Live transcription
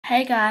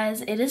Hey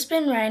guys, it has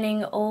been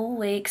raining all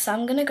week, so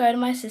I'm gonna go to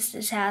my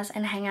sister's house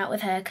and hang out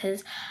with her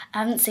because I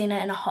haven't seen her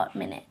in a hot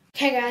minute.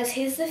 Okay guys,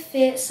 here's the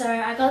fit. So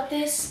I got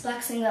this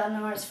black singlet, I don't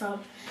know where it's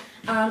from.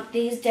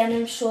 These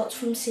denim shorts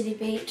from City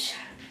Beach.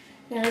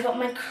 Then I got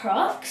my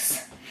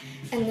Crocs.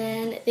 And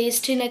then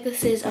these two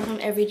necklaces are from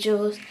Every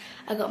Jewels.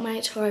 I got my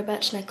Toro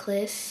Batch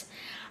necklace.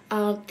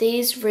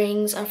 These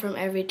rings are from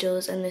Every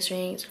Jewels and this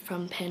ring is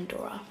from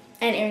Pandora.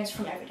 And earrings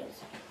from Every Jewels.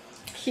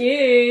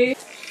 Cute.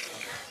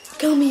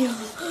 Go Mia.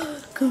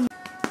 Go.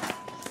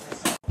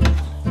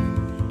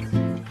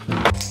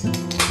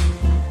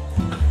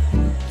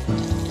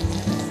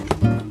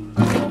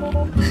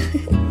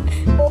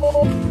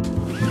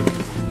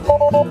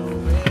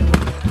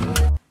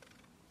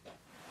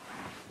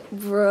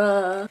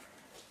 Bruh.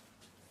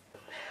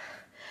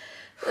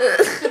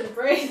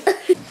 Breathe.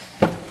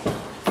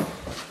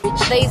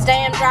 These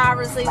damn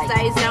drivers these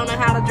days don't know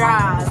how to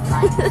drive.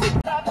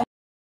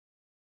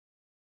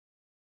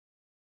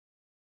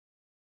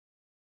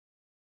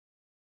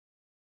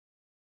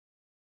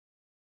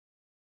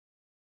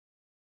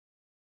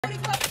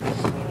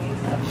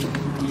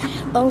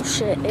 Oh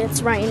shit,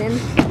 it's raining.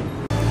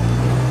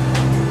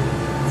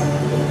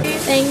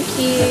 Thank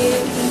you.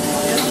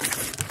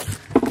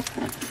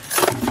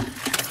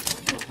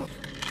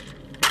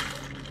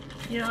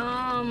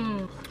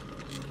 Yum.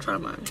 Try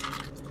mine.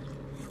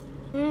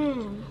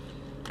 Mmm.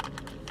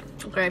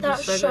 Okay,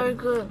 That's so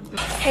good.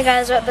 Hey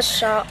guys, we're at the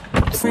shop.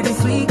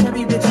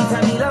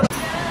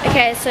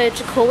 Okay, so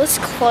Jakul is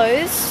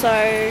closed,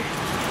 so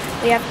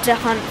we have to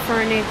hunt for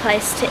a new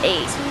place to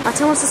eat.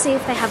 Artem wants to see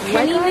if they have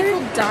Penny Lego.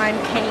 nickel dime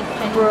penny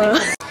penny. Bruh.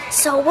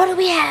 So what do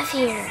we have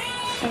here?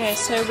 Okay,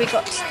 so we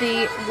got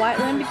the white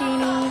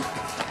Lamborghini,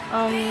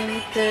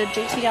 the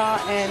GTR,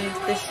 and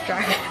this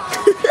dragon.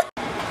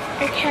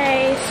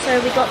 Okay, so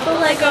we got the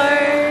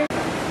Lego.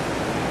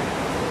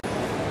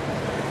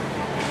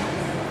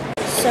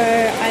 So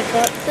I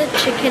got the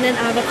chicken and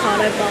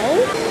avocado bowl.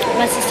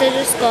 My sister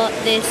just got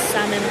this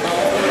salmon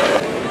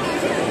bowl.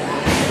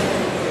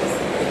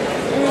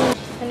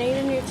 I need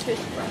a new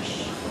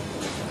toothbrush.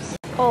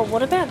 Oh,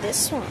 what about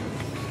this one?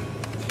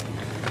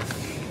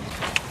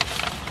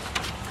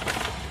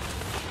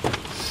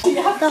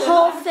 The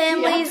whole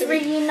family's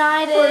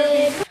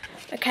reunited.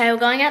 Okay, we're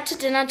going out to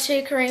dinner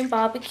to Korean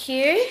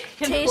barbecue.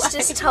 Teach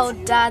just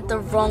told Dad the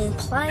wrong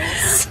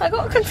place. I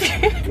got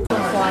confused.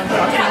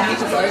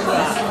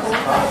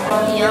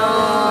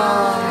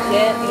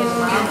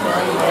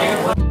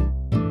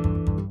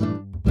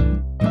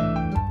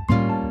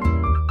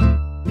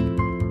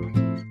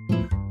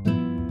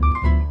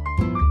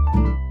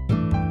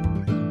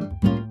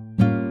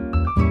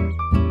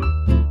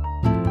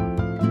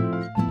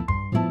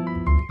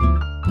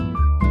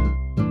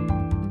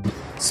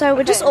 So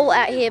we're just all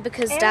out here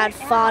because Dad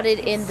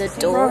farted in the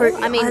door.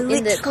 In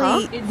the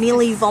car.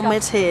 Nearly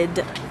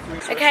vomited.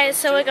 Okay,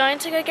 so we're going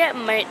to go get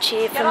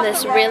mochi from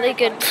this really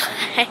good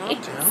place.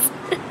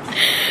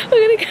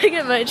 We're gonna go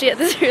get mochi at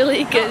this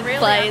really good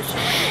place.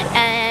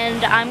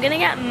 And I'm gonna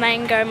get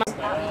mango.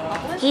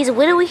 He's a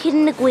widowy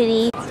hidden the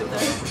gwitty.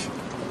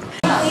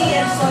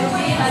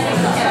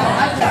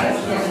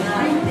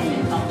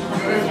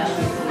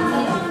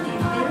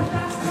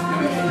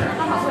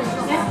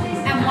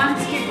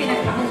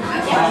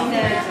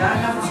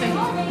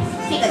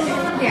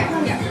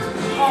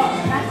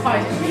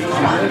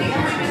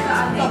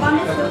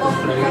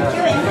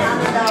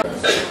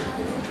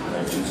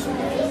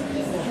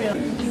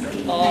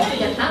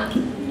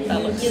 That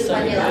looks so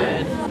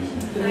good.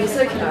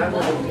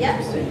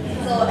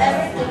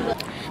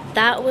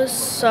 That was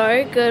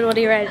so good. What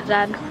do you rate it,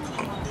 Dad?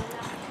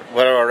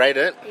 What do I rate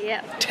it?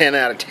 Yep. 10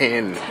 out of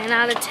 10. 10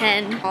 out of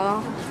 10.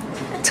 Oh.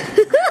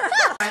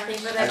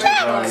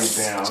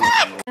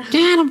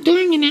 Dad, I'm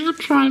doing an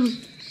outro.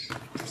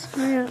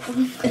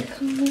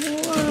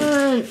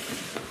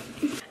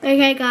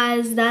 Okay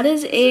guys, that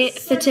is it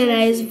for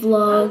today's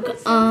vlog.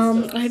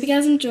 I hope you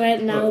guys enjoyed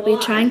it and I will be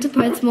trying to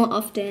post more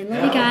often.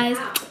 Love you guys.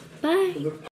 Bye.